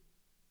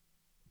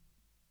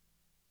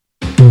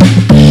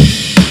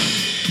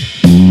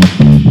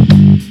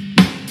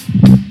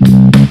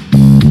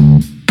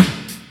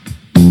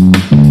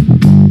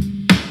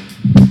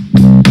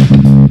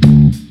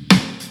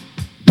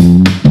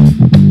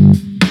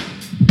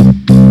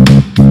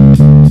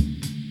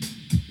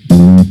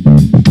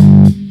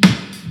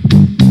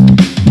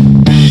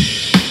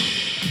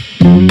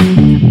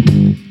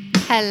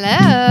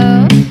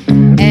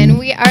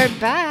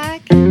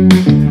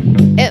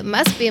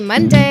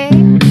Monday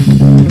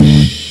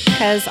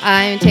because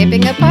I'm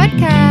taping a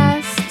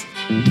podcast.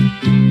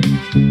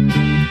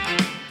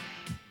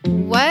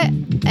 What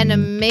an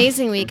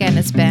amazing weekend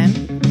it's been.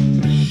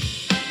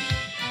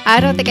 I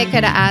don't think I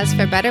could have asked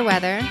for better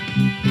weather.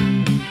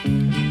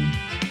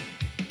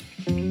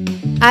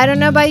 I don't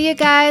know about you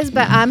guys,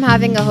 but I'm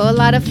having a whole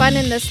lot of fun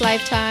in this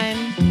lifetime.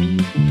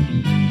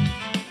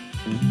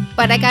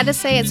 But I gotta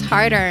say, it's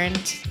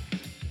hard-earned.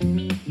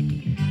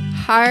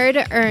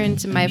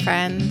 Hard-earned, my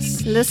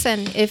friends.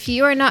 Listen, if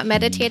you are not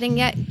meditating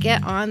yet,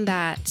 get on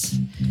that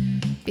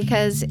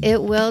because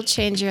it will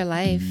change your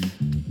life.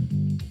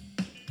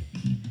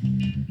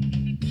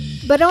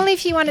 But only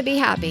if you want to be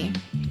happy.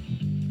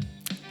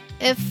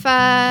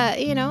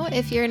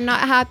 If you're not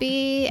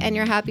happy and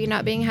you're happy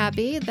not being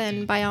happy,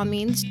 then by all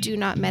means, do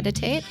not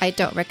meditate. I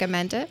don't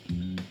recommend it.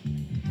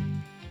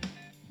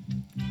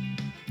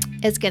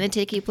 It's going to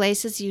take you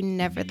places you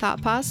never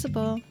thought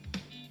possible.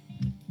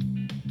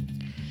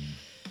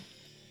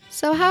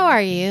 So how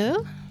are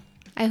you?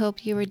 I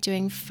hope you are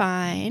doing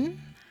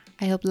fine.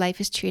 I hope life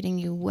is treating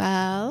you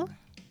well.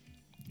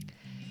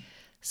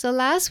 So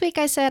last week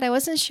I said I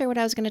wasn't sure what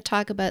I was going to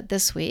talk about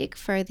this week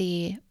for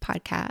the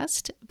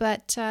podcast,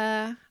 but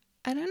I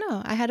don't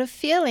know. I had a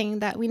feeling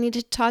that we need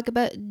to talk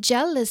about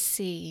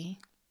jealousy.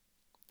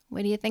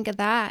 What do you think of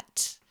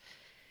that?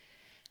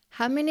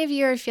 How many of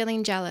you are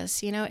feeling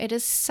jealous? You know, it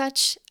is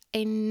such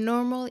a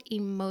normal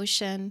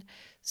emotion.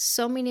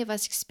 So many of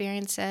us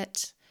experience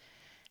it.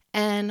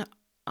 And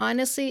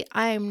honestly,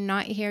 I am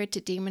not here to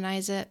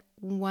demonize it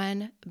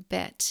one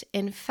bit.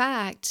 In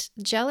fact,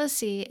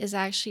 jealousy is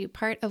actually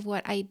part of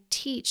what I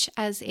teach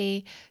as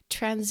a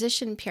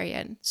transition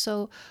period.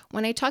 So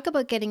when I talk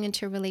about getting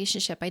into a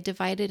relationship, I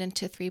divide it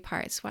into 3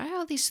 parts. Why are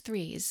all these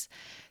threes?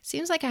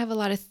 Seems like I have a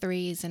lot of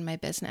threes in my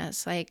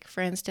business. Like,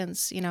 for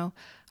instance,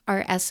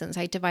 our essence,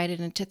 I divide it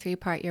into 3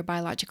 parts: your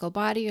biological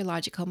body, your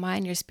logical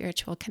mind, your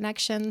spiritual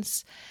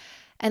connections.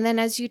 And then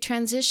as you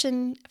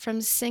transition from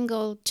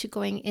single to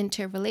going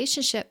into a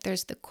relationship,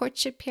 there's the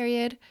courtship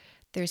period,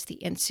 there's the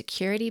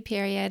insecurity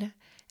period,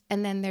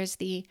 and then there's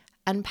the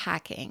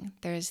unpacking.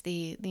 There's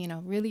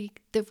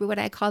what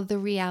I call the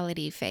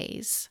reality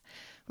phase,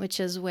 which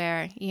is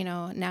where,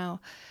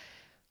 now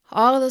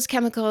all of those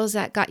chemicals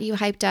that got you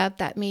hyped up,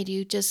 that made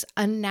you just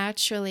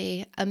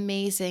unnaturally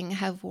amazing,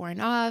 have worn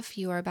off.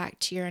 You are back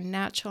to your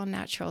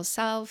natural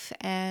self,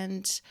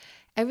 and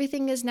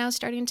everything is now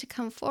starting to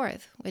come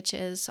forth, which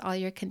is all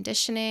your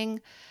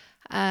conditioning,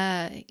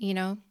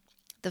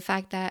 the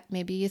fact that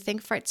maybe you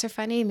think farts are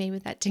funny, maybe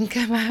that didn't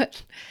come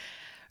out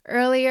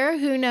earlier,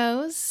 who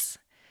knows?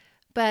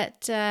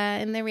 But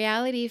in the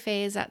reality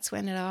phase, that's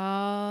when it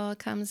all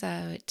comes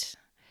out.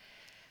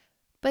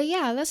 But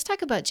yeah, let's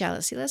talk about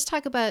jealousy. Let's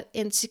talk about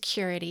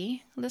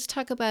insecurity. Let's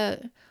talk about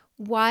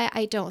why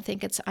I don't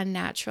think it's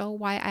unnatural,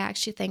 why I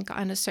actually think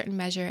on a certain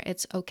measure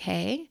it's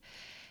okay.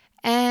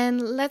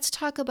 And let's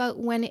talk about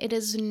when it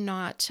is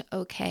not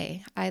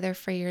okay, either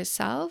for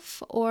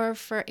yourself or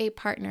for a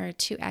partner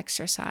to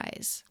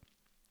exercise.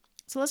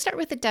 So let's start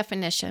with the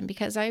definition,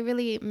 because I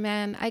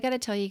got to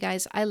tell you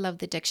guys, I love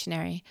the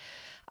dictionary.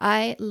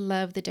 I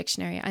love the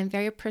dictionary. I'm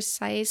very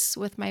precise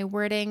with my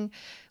wording,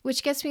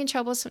 which gets me in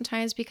trouble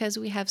sometimes because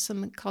we have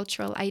some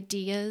cultural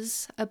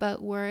ideas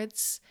about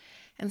words.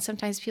 And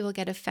sometimes people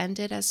get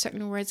offended at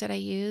certain words that I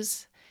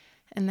use.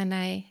 And then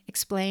I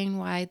explain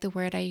why the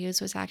word I use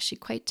was actually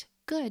quite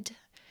good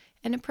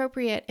and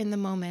appropriate in the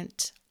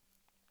moment.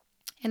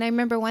 And I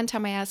remember one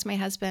time I asked my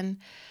husband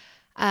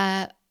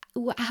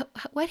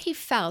what he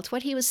felt,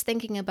 what he was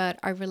thinking about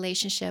our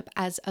relationship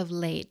as of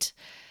late,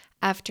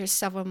 after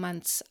several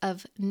months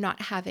of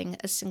not having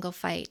a single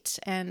fight.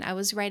 And I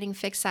was writing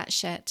Fix That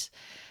Shit.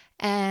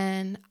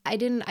 And I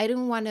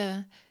didn't want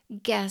to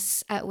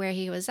guess at where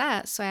he was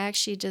at. So I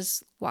actually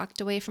just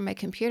walked away from my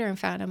computer and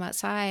found him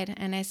outside.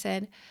 And I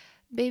said,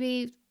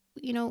 baby,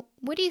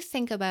 what do you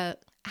think about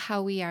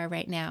how we are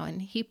right now?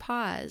 And he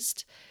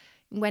paused,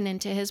 went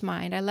into his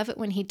mind. I love it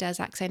when he does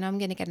that because I know I'm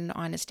going to get an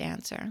honest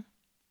answer.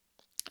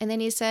 And then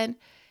he said,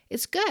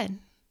 it's good.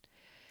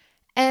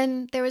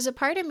 And there was a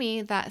part of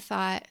me that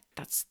thought,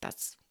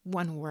 that's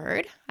one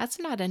word. That's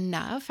not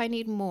enough. I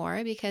need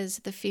more, because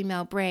the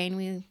female brain,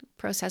 we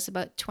process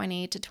about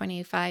 20 to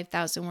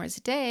 25,000 words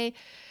a day.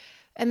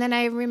 And then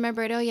I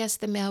remembered, oh yes,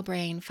 the male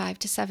brain, 5,000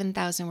 to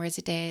 7,000 words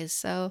a day.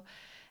 So,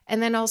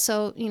 and then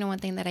also, one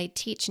thing that I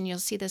teach, and you'll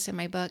see this in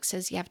my books,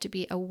 is you have to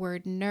be a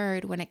word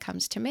nerd when it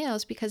comes to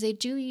males, because they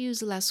do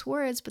use less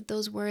words, but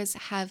those words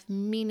have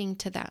meaning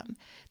to them.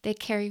 They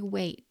carry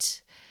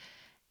weight.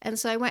 And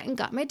so I went and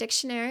got my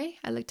dictionary.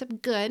 I looked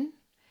up good,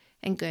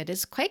 and good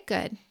is quite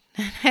good.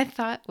 And I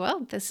thought,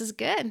 well, this is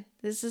good.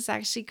 This is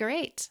actually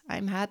great.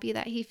 I'm happy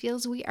that he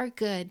feels we are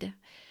good.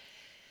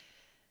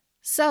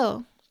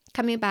 So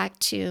coming back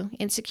to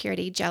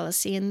insecurity,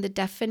 jealousy, and the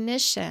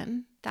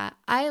definition that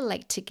I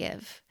like to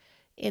give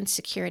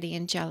insecurity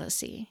and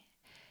jealousy,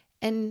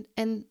 and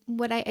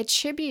what I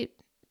attribute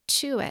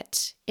to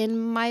it in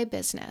my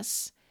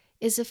business,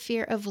 is a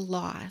fear of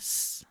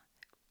loss.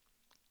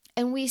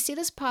 And we see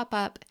this pop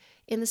up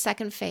in the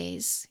second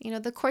phase.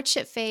 The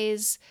courtship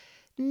phase,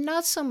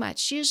 not so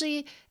much.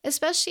 Usually,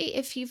 especially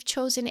if you've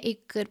chosen a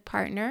good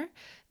partner,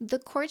 the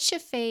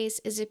courtship phase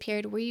is a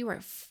period where you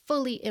are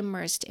fully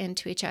immersed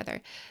into each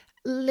other.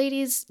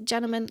 Ladies,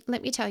 gentlemen,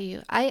 let me tell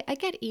you, I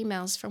get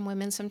emails from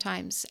women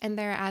sometimes, and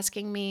they're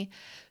asking me,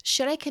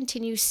 should I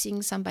continue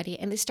seeing somebody?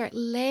 And they start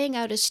laying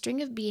out a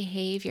string of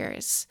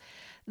behaviors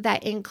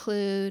that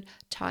include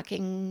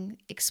talking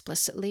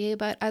explicitly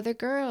about other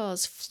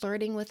girls,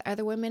 flirting with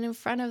other women in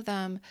front of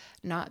them,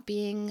 not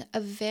being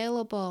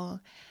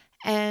available.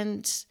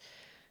 And,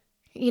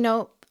 you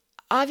know,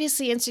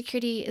 obviously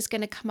insecurity is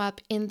going to come up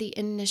in the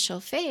initial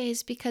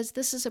phase because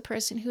this is a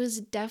person who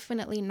is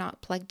definitely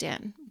not plugged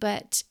in.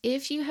 But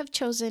if you have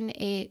chosen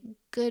a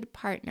good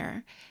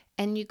partner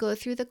and you go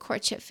through the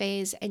courtship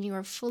phase and you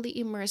are fully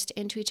immersed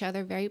into each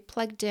other, very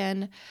plugged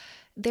in,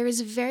 there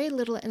is very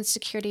little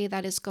insecurity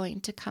that is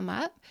going to come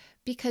up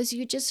because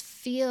you just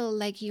feel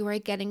like you are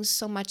getting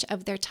so much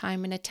of their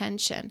time and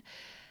attention.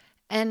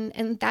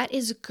 And that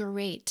is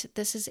great.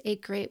 This is a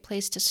great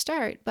place to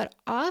start. But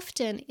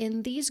often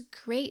in these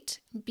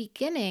great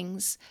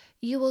beginnings,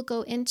 you will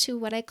go into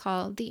what I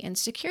call the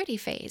insecurity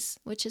phase,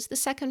 which is the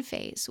second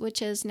phase,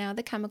 which is now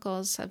the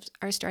chemicals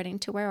are starting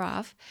to wear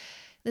off.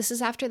 This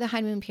is after the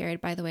honeymoon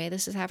period, by the way.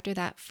 This is after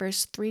that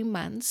first 3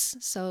 months.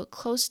 So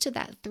close to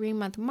that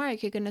 3-month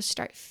mark, you're going to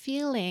start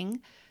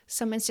feeling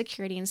some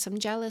insecurity and some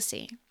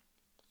jealousy.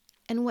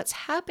 And what's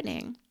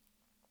happening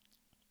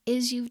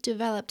is you've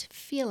developed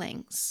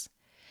feelings.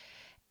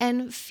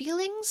 And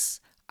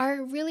feelings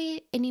are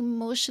really an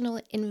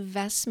emotional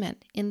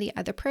investment in the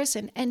other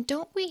person. And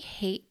don't we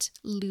hate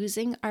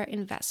losing our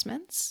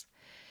investments?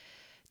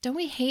 Don't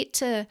we hate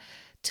to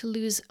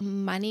lose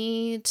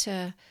money,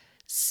 to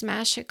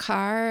smash a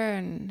car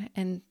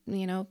and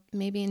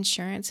maybe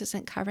insurance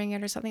isn't covering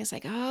it or something? It's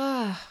like,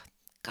 oh,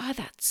 God,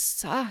 that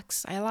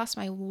sucks. I lost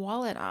my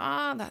wallet.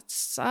 That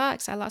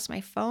sucks. I lost my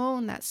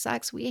phone. That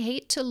sucks. We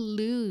hate to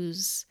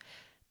lose,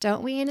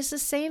 don't we? And it's the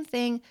same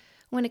thing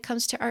when it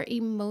comes to our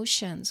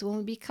emotions. When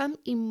we become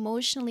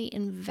emotionally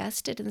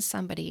invested in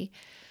somebody,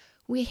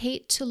 we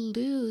hate to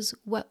lose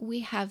what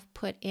we have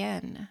put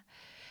in.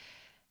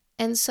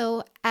 And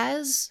so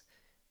as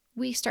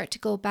we start to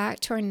go back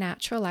to our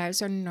natural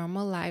lives, our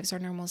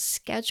normal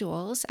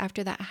schedules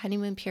after that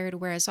honeymoon period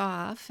wears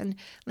off. And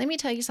let me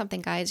tell you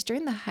something, guys,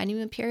 during the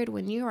honeymoon period,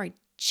 when you are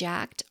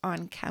jacked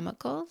on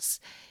chemicals,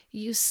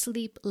 you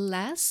sleep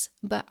less,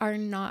 but are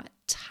not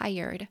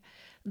tired.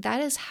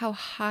 That is how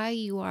high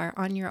you are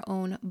on your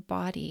own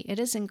body. It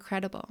is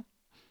incredible.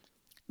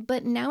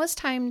 But now it's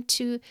time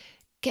to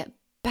get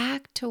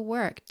back to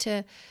work.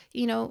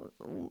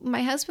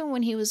 My husband,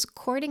 when he was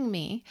courting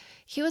me,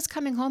 he was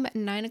coming home at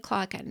 9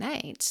 o'clock at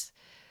night.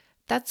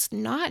 That's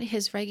not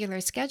his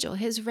regular schedule.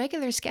 His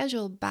regular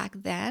schedule back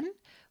then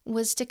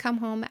was to come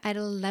home at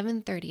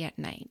 11:30 at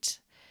night.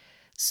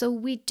 So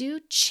we do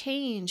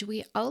change,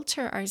 we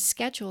alter our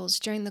schedules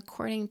during the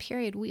courting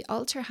period. We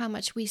alter how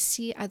much we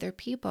see other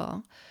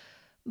people.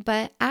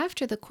 But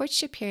after the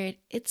courtship period,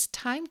 it's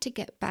time to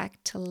get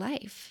back to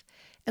life.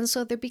 And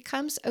so there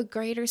becomes a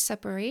greater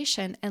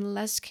separation and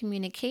less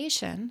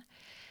communication.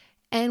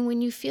 And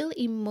when you feel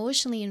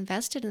emotionally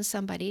invested in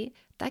somebody,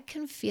 that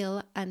can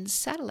feel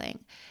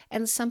unsettling.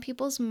 And some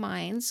people's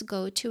minds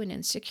go to an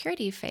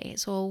insecurity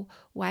phase. Well,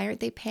 why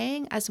aren't they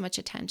paying as much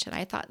attention?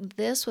 I thought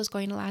this was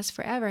going to last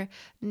forever.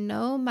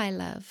 No, my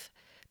love.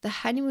 The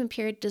honeymoon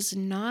period does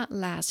not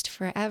last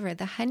forever.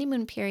 The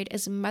honeymoon period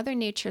is Mother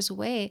Nature's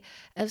way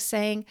of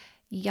saying,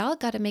 y'all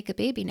got to make a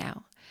baby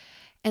now.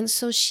 And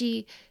so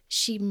she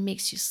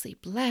makes you sleep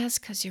less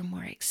because you're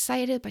more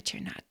excited, but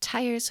you're not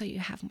tired, so you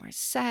have more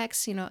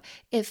sex.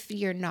 If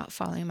you're not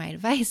following my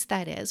advice,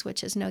 that is,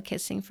 which is no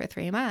kissing for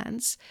 3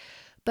 months.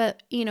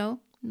 But,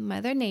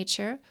 Mother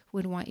Nature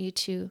would want you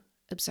to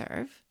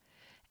observe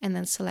and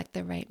then select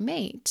the right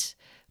mate.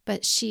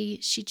 But she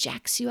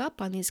jacks you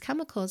up on these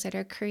chemicals that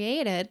are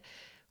created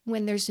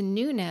when there's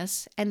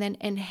newness and then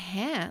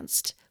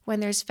enhanced when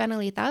there's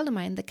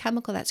phenylethylamine, the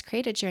chemical that's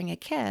created during a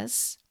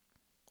kiss.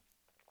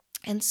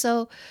 And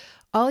so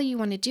all you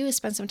want to do is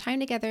spend some time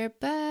together,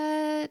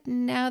 but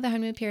now the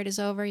honeymoon period is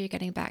over. You're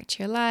getting back to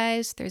your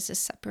lives. There's this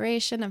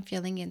separation. I'm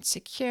feeling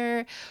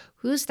insecure.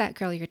 Who's that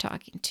girl you're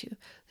talking to?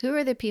 Who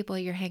are the people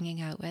you're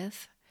hanging out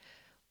with?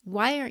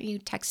 Why aren't you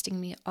texting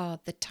me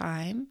all the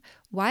time?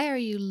 Why are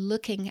you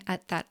looking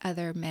at that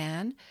other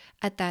man,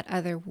 at that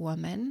other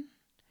woman?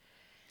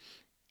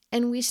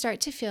 And we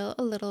start to feel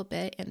a little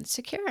bit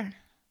insecure.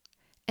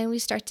 And we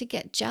start to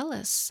get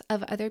jealous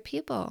of other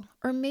people.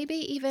 Or maybe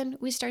even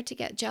we start to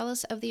get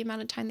jealous of the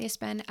amount of time they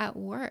spend at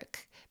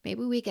work.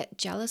 Maybe we get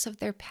jealous of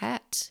their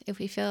pet if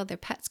we feel their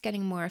pet's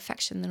getting more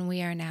affection than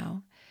we are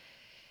now.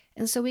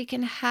 And so we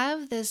can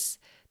have this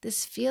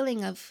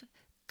feeling of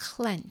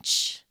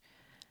clench.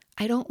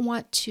 I don't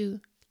want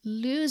to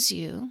lose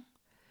you.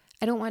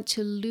 I don't want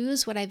to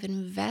lose what I've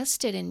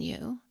invested in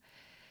you.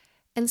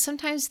 And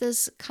sometimes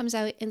this comes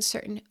out in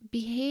certain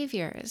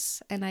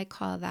behaviors, and I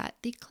call that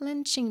the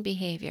clenching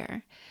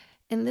behavior.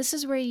 And this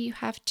is where you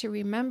have to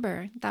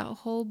remember that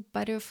whole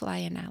butterfly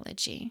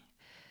analogy.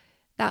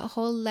 that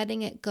whole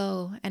letting it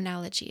go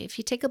analogy. If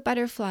you take a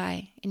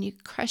butterfly and you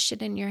crush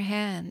it in your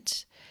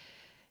hand,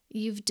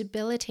 you've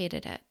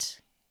debilitated it.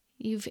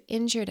 You've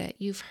injured it.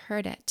 You've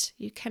hurt it.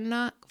 You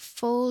cannot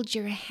fold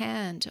your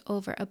hand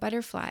over a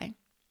butterfly.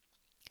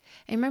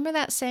 And remember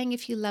that saying,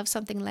 if you love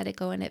something, let it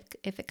go. And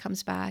if it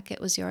comes back,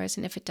 it was yours.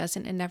 And if it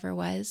doesn't, it never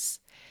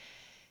was.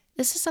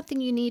 This is something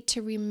you need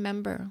to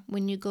remember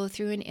when you go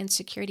through an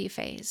insecurity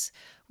phase.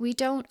 We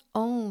don't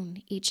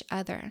own each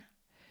other.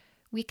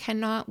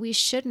 We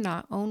should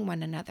not own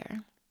one another.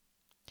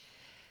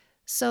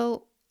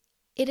 So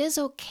it is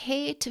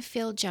okay to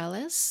feel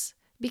jealous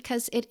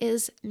because it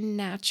is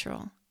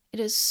natural.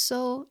 It is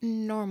so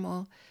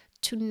normal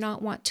to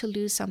not want to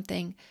lose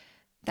something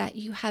that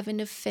you have an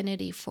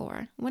affinity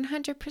for.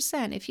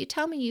 100%. If you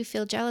tell me you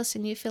feel jealous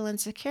and you feel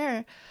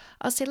insecure,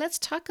 I'll say, let's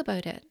talk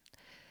about it.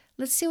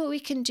 Let's see what we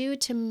can do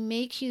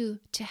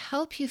to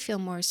help you feel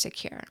more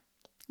secure.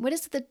 What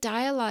is the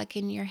dialogue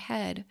in your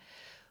head?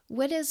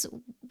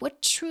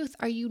 What truth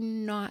are you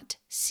not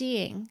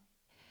seeing?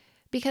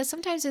 Because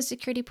sometimes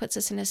insecurity puts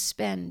us in a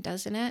spin,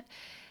 doesn't it?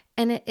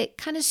 And it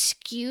kind of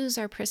skews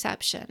our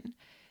perception.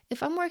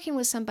 If I'm working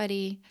with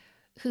somebody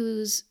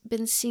who's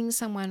been seeing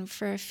someone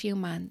for a few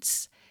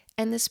months,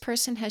 and this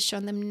person has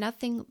shown them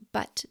nothing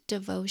but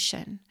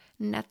devotion,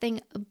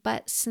 nothing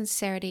but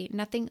sincerity,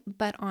 nothing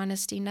but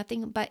honesty,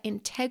 nothing but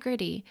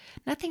integrity,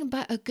 nothing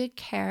but a good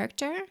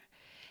character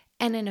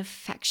and an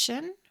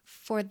affection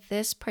for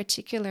this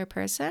particular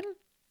person,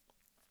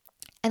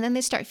 and then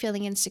they start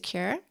feeling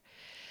insecure,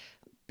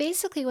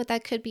 basically what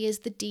that could be is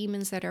the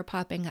demons that are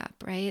popping up,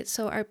 right?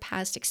 So our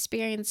past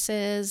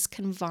experiences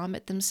can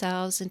vomit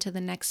themselves into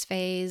the next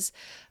phase.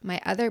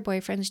 My other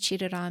boyfriends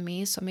cheated on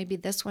me, so maybe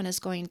this one is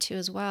going to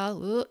as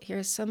well. Ooh,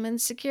 here's some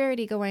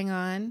insecurity going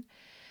on.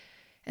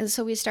 And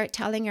so we start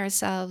telling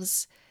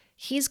ourselves,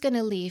 he's going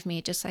to leave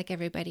me just like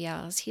everybody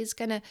else. He's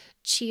going to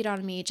cheat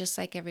on me just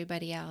like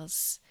everybody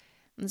else.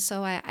 And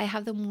so I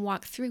have them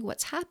walk through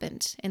what's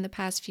happened in the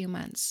past few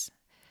months.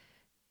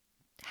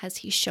 Has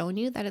he shown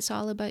you that it's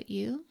all about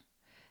you?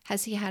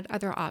 Has he had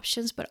other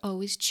options but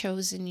always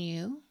chosen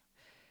you?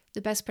 The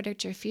best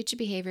predictor of future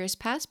behavior is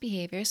past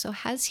behavior. So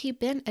has he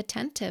been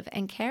attentive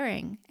and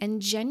caring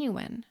and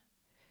genuine?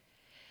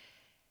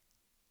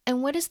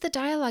 And what is the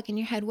dialogue in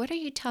your head? What are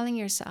you telling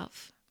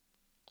yourself?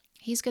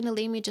 He's going to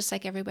leave me just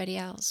like everybody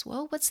else.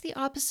 Well, what's the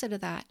opposite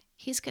of that?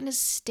 He's going to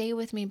stay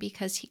with me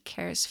because he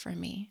cares for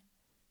me.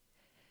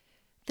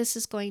 This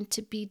is going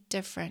to be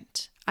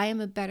different. I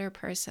am a better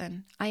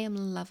person. I am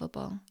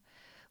lovable.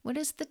 What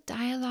is the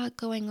dialogue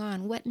going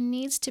on? What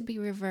needs to be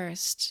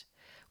reversed?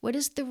 What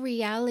is the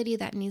reality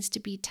that needs to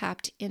be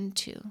tapped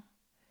into?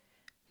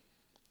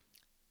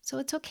 So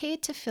it's okay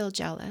to feel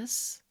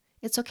jealous.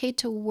 It's okay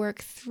to work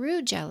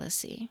through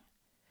jealousy.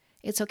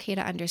 It's okay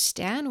to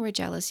understand where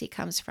jealousy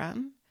comes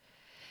from.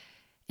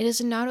 It is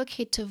not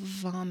okay to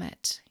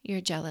vomit your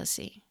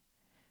jealousy.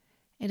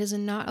 It is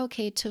not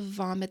okay to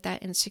vomit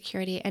that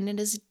insecurity, and it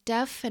is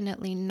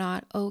definitely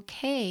not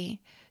okay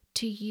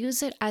to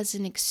use it as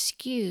an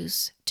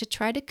excuse to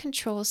try to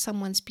control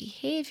someone's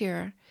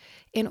behavior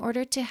in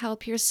order to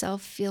help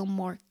yourself feel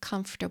more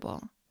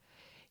comfortable.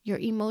 Your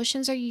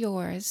emotions are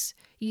yours.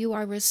 You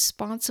are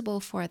responsible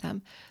for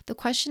them. The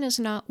question is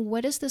not,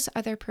 what is this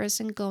other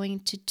person going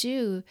to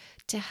do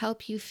to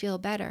help you feel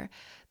better?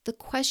 The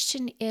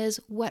question is,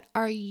 what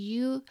are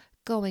you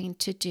going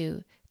to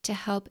do to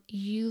help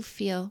you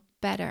feel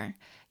better?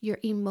 Your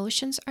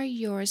emotions are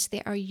yours.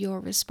 They are your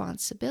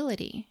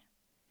responsibility.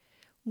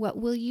 What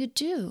will you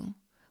do?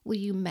 Will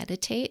you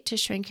meditate to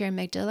shrink your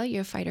amygdala,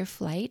 your fight or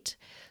flight,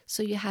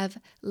 so you have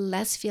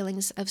less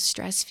feelings of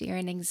stress, fear,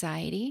 and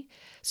anxiety?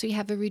 So you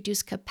have a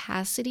reduced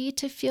capacity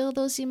to feel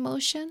those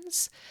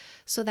emotions,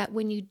 so that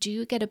when you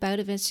do get a bout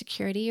of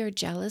insecurity or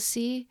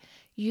jealousy,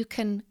 you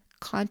can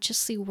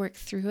consciously work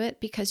through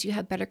it because you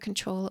have better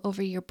control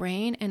over your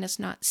brain and it's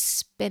not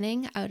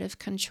spinning out of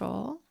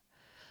control?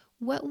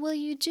 What will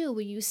you do?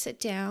 Will you sit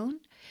down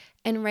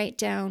and write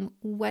down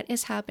what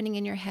is happening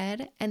in your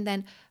head and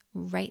then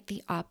write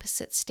the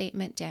opposite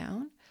statement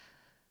down?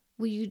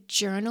 Will you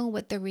journal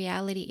what the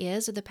reality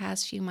is of the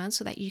past few months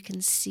so that you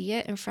can see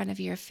it in front of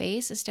your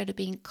face instead of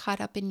being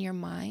caught up in your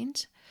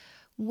mind?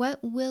 What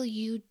will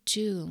you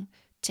do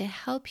to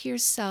help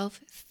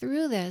yourself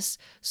through this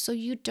so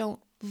you don't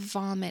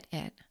vomit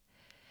it?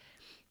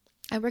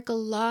 I work a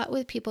lot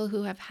with people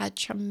who have had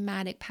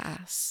traumatic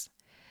pasts,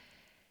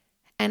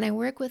 and I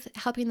work with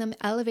helping them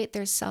elevate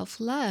their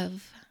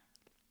self-love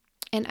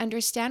and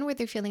understand where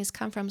their feelings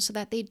come from so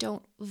that they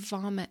don't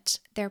vomit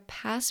their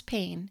past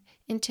pain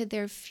into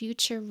their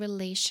future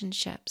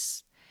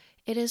relationships.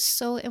 It is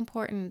so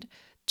important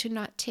to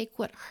not take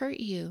what hurt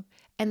you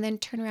and then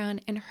turn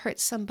around and hurt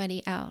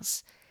somebody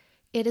else.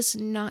 It is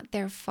not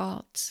their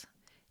fault.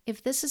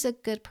 If this is a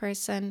good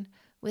person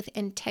with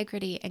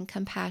integrity and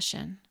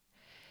compassion,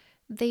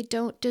 they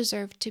don't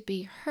deserve to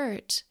be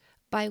hurt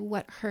by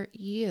what hurt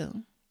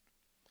you.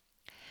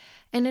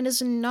 And it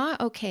is not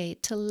okay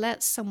to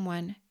let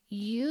someone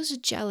use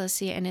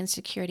jealousy and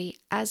insecurity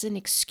as an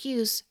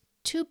excuse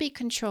to be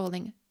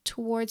controlling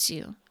towards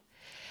you.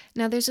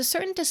 Now, there's a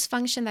certain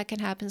dysfunction that can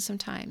happen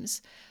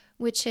sometimes,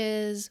 which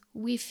is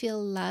we feel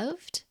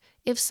loved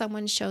if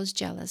someone shows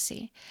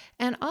jealousy.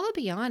 And I'll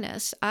be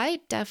honest,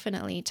 I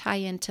definitely tie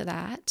into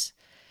that.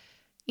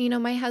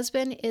 My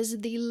husband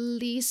is the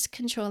least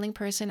controlling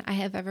person I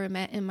have ever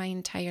met in my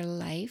entire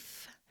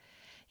life.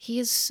 He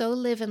is so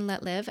live and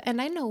let live.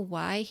 And I know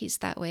why he's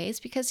that way. It's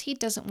because he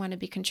doesn't want to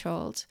be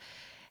controlled.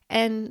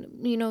 And,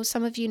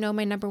 some of you know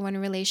my number one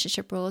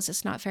relationship rule is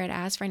it's not fair to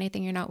ask for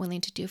anything you're not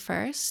willing to do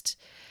first.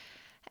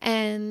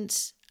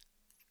 And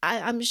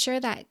I'm sure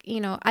that,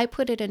 I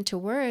put it into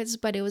words,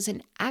 but it was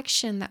an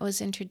action that was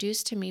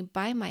introduced to me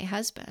by my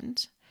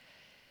husband.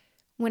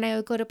 When I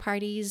would go to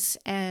parties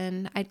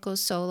and I'd go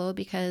solo,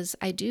 because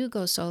I do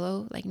go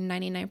solo like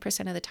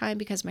 99% of the time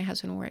because my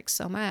husband works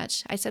so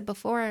much. I said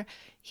before,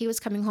 he was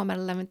coming home at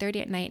 11:30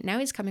 at night. Now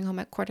he's coming home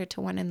at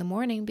 12:45 in the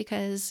morning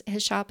because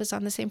his shop is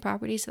on the same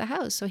property as the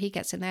house. So he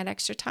gets in that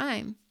extra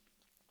time.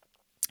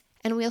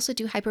 And we also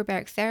do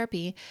hyperbaric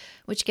therapy,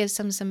 which gives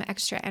him some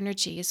extra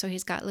energy. So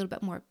he's got a little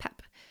bit more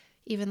pep,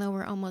 even though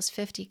we're almost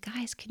 50.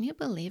 Guys, can you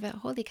believe it?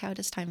 Holy cow,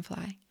 does time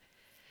fly?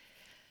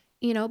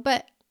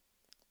 But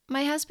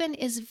my husband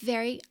is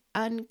very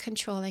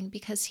uncontrolling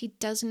because he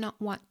does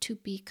not want to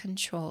be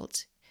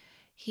controlled.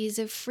 He's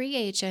a free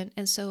agent,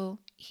 and so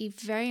he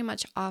very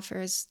much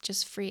offers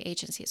just free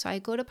agency. So I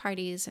go to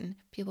parties and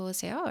people will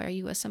say, "Oh, are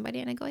you with somebody?"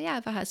 And I go, "Yeah, I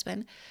have a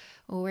husband."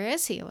 "Well, where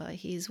is he?" "Well,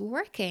 he's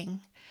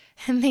working."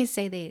 And they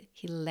say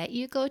he let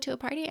you go to a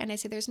party? And I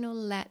say, there's no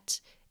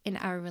let in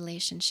our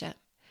relationship.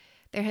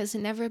 There has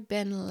never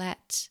been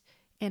let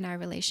in our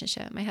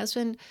relationship. My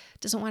husband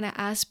doesn't want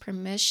to ask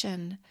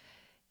permission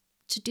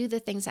to do the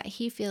things that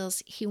he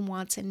feels he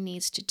wants and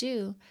needs to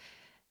do.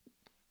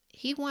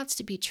 He wants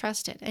to be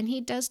trusted, and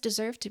he does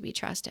deserve to be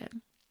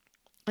trusted.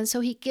 And so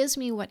he gives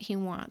me what he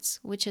wants,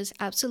 which is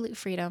absolute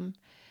freedom.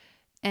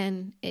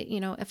 And,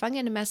 if I'm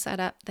going to mess that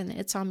up, then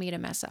it's on me to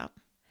mess up.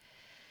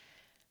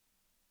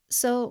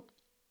 So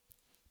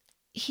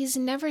he's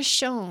never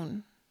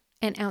shown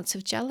an ounce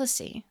of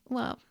jealousy.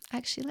 Well,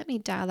 actually, let me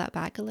dial that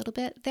back a little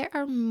bit. There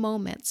are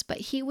moments, but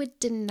he would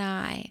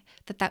deny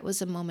that was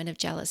a moment of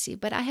jealousy.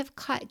 But I have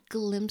caught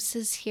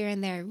glimpses here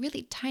and there,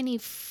 really tiny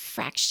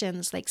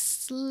fractions, like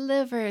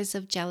slivers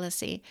of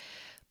jealousy.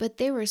 But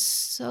they were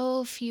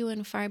so few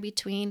and far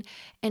between,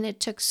 and it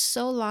took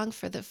so long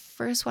for the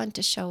first one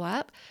to show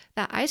up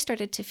that I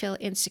started to feel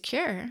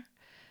insecure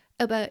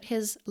about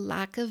his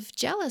lack of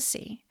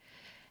jealousy.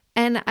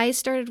 And I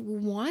started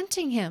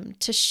wanting him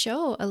to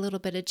show a little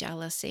bit of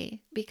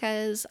jealousy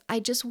because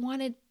I just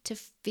wanted to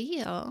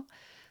feel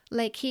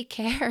like he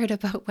cared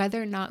about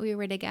whether or not we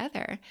were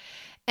together.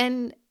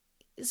 And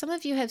some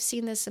of you have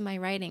seen this in my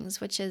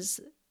writings, which is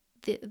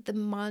the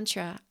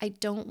mantra, I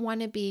don't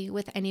want to be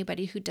with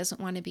anybody who doesn't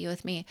want to be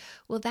with me.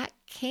 Well, that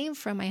came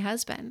from my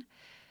husband.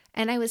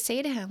 And I would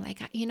say to him, like,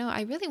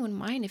 I really wouldn't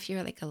mind if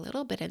you're like a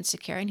little bit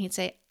insecure. And he'd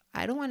say,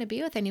 I don't want to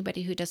be with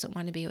anybody who doesn't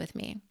want to be with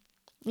me.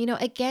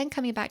 Again,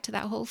 coming back to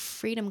that whole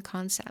freedom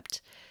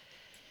concept.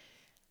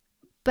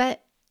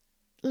 But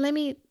let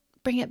me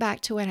bring it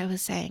back to what I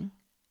was saying.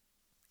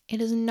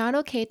 It is not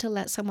okay to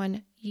let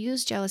someone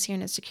use jealousy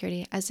and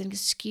insecurity as an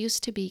excuse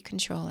to be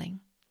controlling.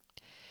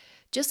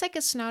 Just like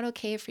it's not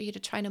okay for you to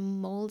try to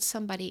mold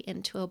somebody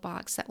into a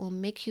box that will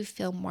make you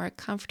feel more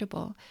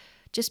comfortable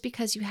just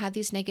because you have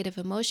these negative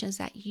emotions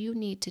that you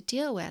need to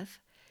deal with.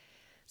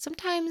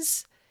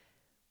 Sometimes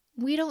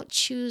we don't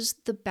choose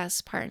the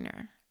best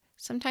partner.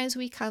 Sometimes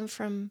we come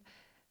from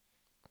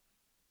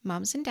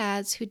moms and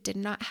dads who did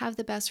not have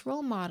the best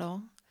role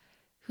model,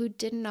 who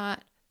did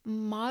not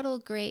model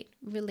great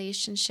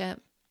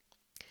relationship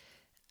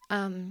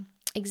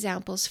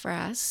examples for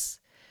us,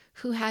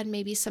 who had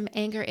maybe some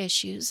anger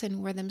issues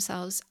and were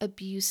themselves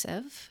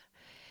abusive.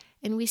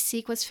 And we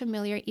seek what's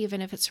familiar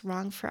even if it's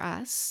wrong for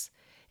us.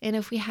 And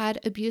if we had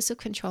abusive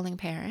controlling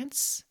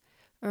parents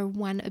or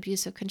one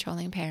abusive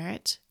controlling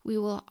parent, we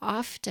will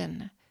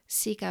often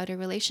seek out a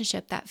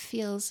relationship that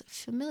feels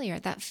familiar,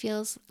 that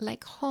feels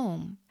like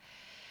home.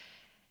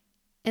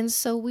 And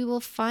so we will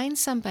find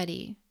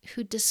somebody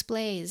who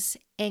displays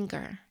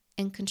anger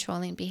and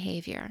controlling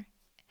behavior,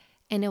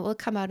 and it will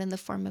come out in the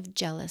form of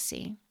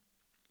jealousy.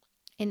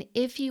 And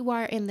if you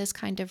are in this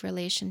kind of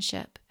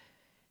relationship,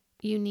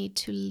 you need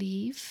to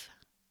leave.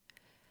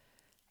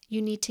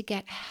 You need to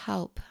get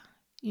help.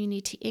 You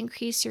need to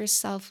increase your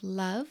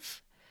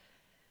self-love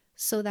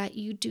so that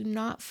you do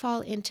not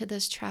fall into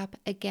this trap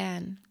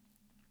again.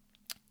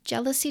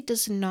 Jealousy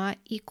does not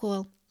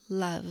equal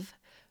love.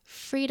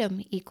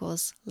 Freedom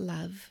equals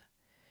love.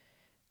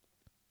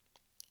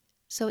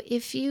 So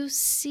if you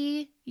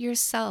see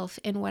yourself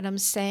in what I'm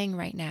saying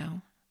right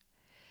now,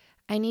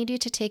 I need you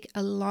to take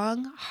a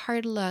long,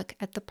 hard look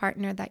at the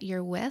partner that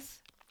you're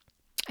with.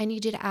 I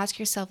need you to ask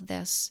yourself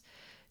this: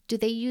 do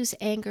they use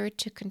anger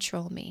to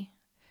control me?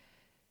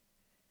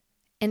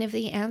 And if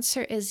the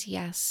answer is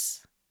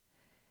yes,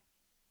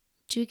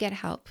 do get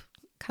help.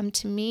 Come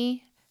to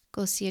me,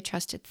 go see a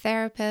trusted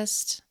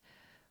therapist,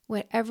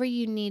 whatever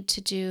you need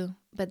to do.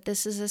 But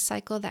this is a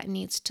cycle that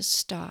needs to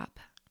stop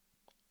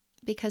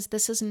because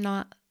this is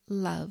not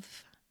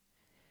love.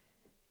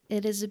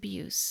 It is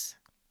abuse.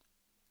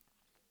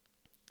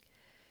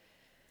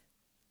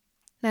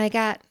 Now, I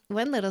got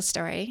one little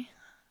story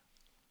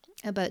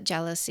about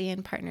jealousy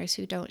and partners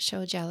who don't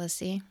show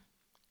jealousy.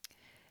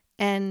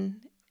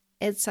 And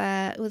it's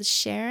with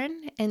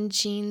Sharon and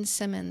Gene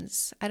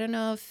Simmons. I don't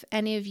know if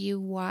any of you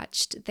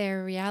watched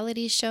their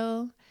reality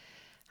show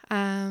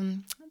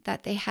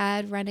that they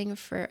had running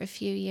for a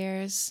few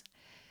years.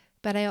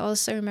 But I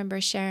also remember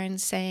Sharon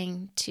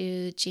saying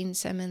to Gene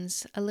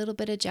Simmons, a little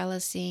bit of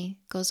jealousy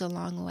goes a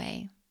long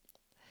way.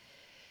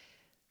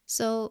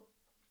 So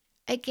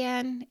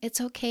again,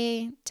 it's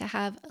okay to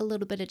have a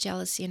little bit of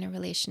jealousy in a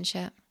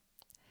relationship.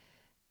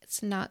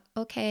 It's not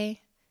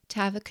okay to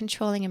have a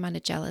controlling amount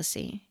of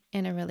jealousy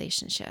in a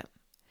relationship.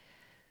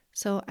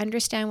 So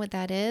understand what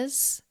that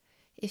is.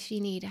 If you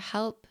need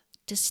help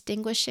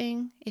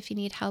distinguishing, if you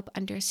need help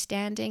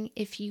understanding,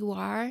 if you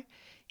are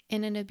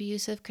in an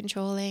abusive,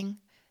 controlling,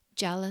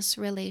 jealous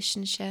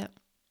relationship,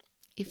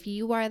 if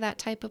you are that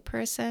type of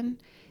person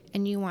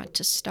and you want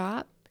to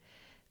stop,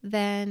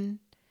 then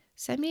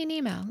send me an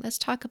email. Let's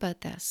talk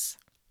about this.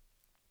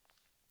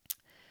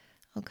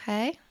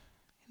 Okay?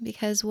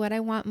 Because what I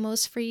want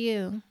most for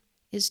you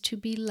is to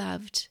be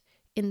loved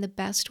in the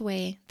best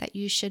way that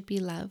you should be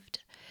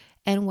loved.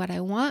 And what I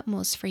want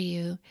most for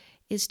you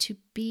is to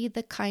be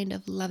the kind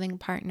of loving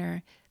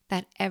partner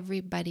that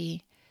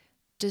everybody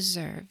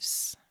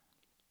deserves.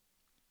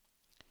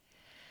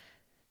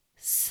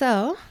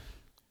 So,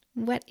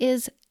 what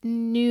is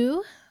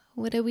new?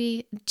 What are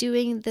we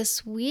doing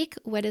this week?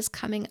 What is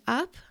coming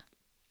up?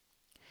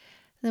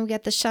 Then we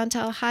got the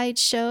Chantal Hyde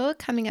Show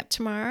coming up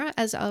tomorrow,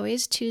 as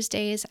always,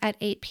 Tuesdays at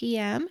 8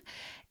 p.m.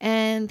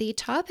 And the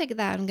topic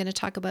that I'm going to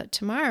talk about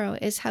tomorrow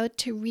is how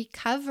to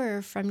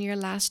recover from your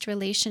last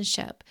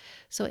relationship.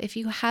 So if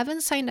you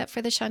haven't signed up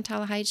for the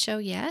Chantal Hyde Show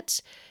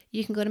yet,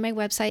 you can go to my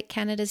website,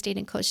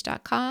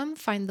 canadasdatingcoach.com,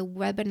 find the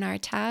webinar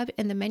tab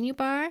in the menu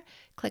bar,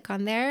 click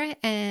on there,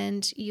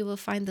 and you will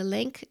find the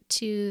link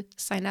to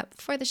sign up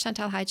for the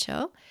Chantal Hyde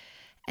Show.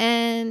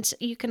 And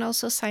you can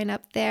also sign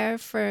up there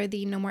for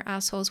the No More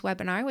Assholes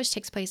webinar, which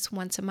takes place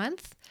once a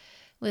month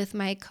with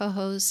my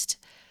co-host.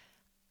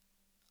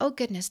 Oh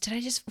goodness, did I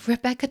just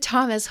Rebecca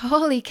Thomas?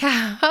 Holy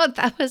cow,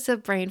 that was a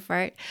brain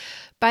fart.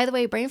 By the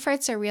way, brain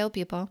farts are real,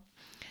 people.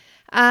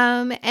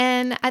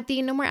 And at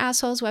the No More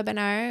Assholes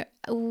webinar,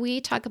 we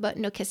talk about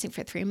no kissing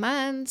for 3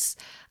 months.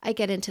 I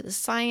get into the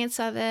science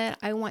of it.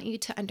 I want you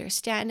to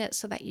understand it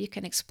so that you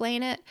can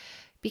explain it,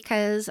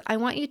 because I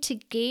want you to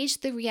gauge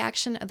the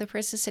reaction of the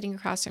person sitting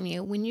across from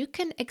you when you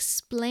can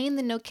explain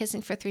the no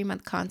kissing for 3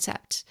 month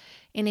concept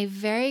in a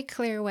very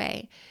clear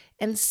way.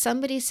 And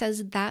somebody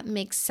says that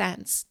makes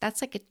sense.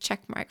 That's like a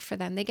check mark for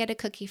them. They get a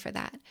cookie for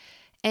that.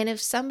 And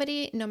if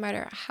somebody, no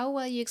matter how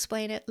well you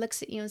explain it,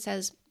 looks at you and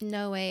says,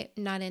 no way,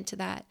 not into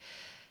that,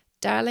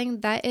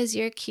 darling, that is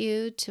your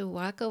cue to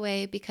walk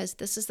away, because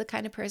this is the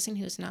kind of person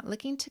who's not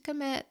looking to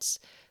commit.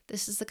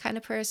 This is the kind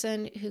of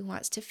person who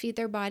wants to feed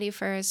their body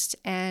first,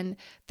 and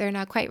they're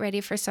not quite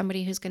ready for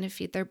somebody who's going to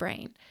feed their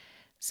brain.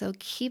 So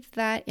keep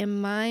that in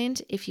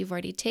mind. If you've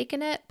already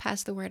taken it,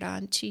 pass the word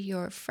on to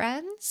your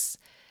friends.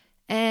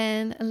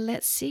 And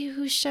let's see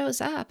who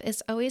shows up.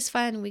 It's always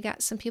fun. We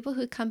got some people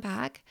who come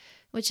back,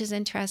 which is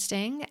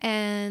interesting.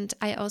 And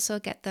I also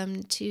get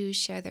them to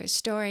share their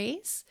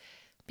stories,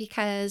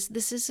 because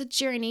this is a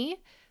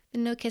journey. The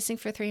no kissing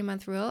for 3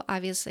 month rule,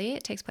 obviously,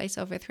 it takes place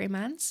over 3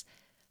 months.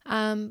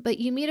 But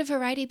you meet a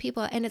variety of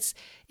people, and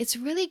it's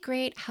really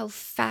great how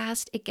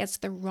fast it gets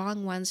the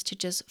wrong ones to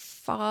just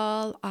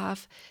fall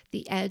off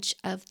the edge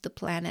of the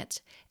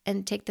planet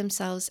and take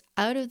themselves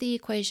out of the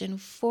equation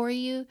for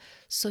you,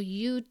 so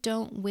you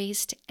don't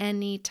waste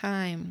any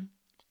time.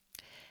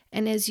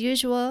 And as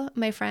usual,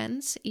 my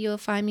friends, you'll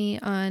find me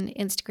on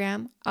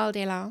Instagram all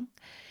day long,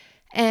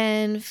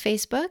 and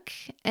Facebook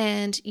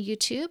and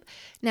YouTube.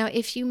 Now,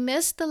 if you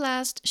missed the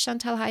last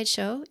Chantal Hyde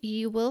Show,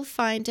 you will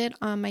find it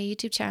on my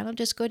YouTube channel.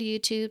 Just go to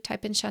YouTube,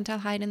 type in Chantal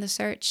Hyde in the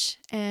search,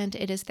 and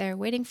it is there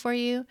waiting for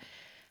you.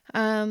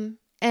 And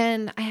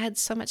I had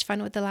so much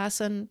fun with the last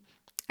one.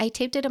 I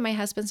taped it in my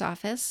husband's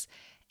office,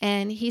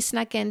 and he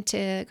snuck in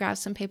to grab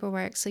some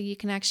paperwork, so you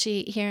can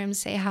actually hear him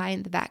say hi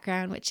in the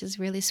background, which is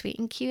really sweet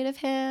and cute of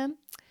him.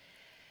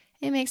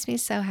 It makes me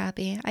so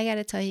happy. I got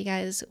to tell you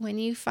guys, when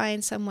you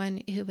find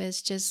someone who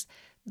is just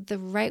the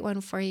right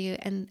one for you,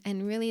 and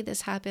really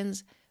this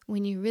happens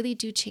when you really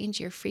do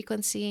change your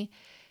frequency,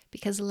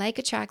 because like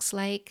attracts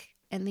like,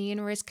 and the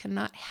universe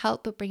cannot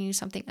help but bring you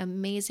something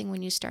amazing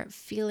when you start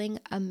feeling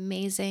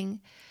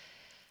amazing.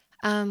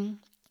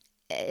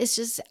 It's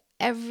just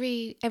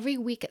every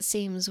week it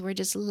seems we're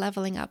just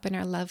leveling up in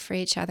our love for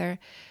each other,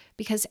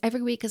 because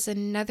every week is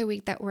another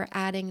week that we're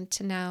adding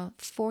to now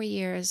 4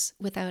 years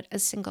without a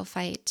single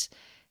fight.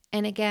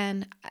 And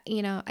again,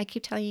 I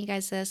keep telling you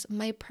guys this,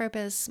 my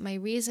purpose, my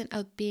reason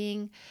of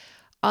being,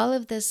 all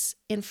of this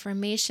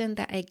information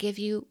that I give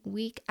you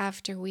week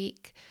after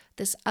week,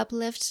 this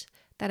uplift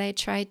that I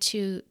try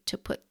to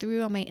put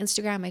through on my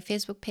Instagram, my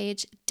Facebook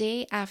page,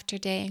 day after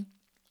day.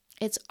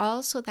 It's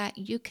also that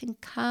you can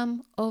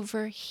come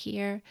over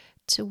here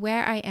to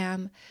where I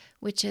am,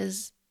 which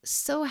is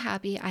so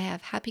happy. I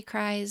have happy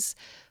cries,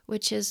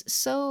 which is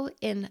so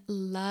in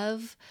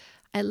love.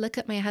 I look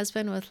at my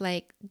husband with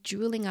like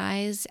drooling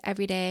eyes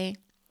every day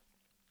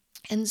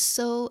and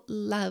so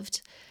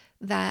loved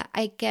that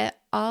I get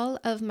all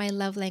of my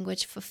love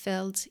language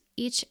fulfilled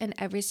each and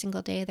every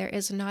single day. There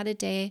is not a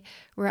day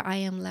where I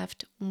am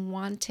left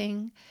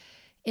wanting.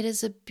 It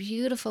is a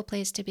beautiful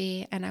place to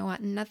be, and I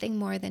want nothing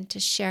more than to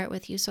share it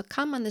with you. So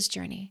come on this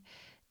journey.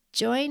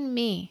 Join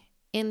me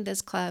in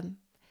this club.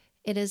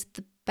 It is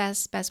the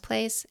best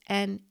place.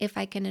 And if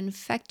I can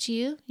infect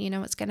you, you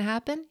know what's going to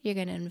happen? You're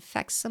going to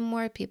infect some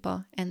more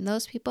people, and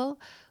those people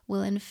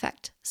will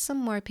infect some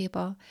more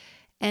people.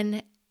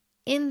 And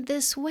in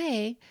this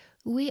way,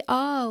 we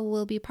all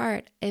will be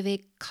part of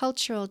a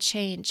cultural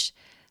change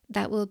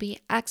that will be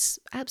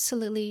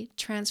absolutely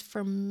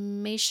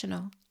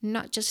transformational,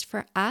 not just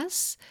for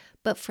us,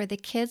 but for the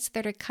kids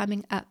that are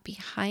coming up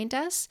behind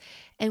us.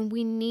 And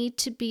we need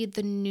to be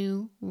the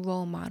new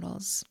role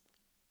models.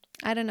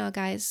 I don't know,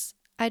 guys.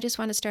 I just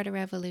want to start a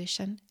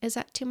revolution. Is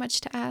that too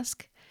much to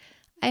ask?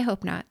 I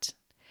hope not.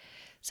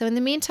 So, in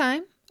the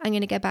meantime, I'm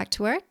going to get back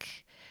to work,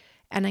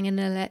 and I'm going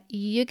to let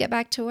you get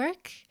back to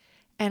work.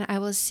 And I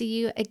will see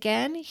you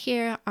again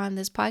here on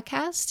this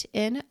podcast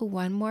in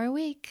one more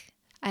week.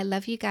 I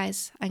love you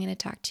guys. I'm going to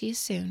talk to you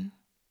soon.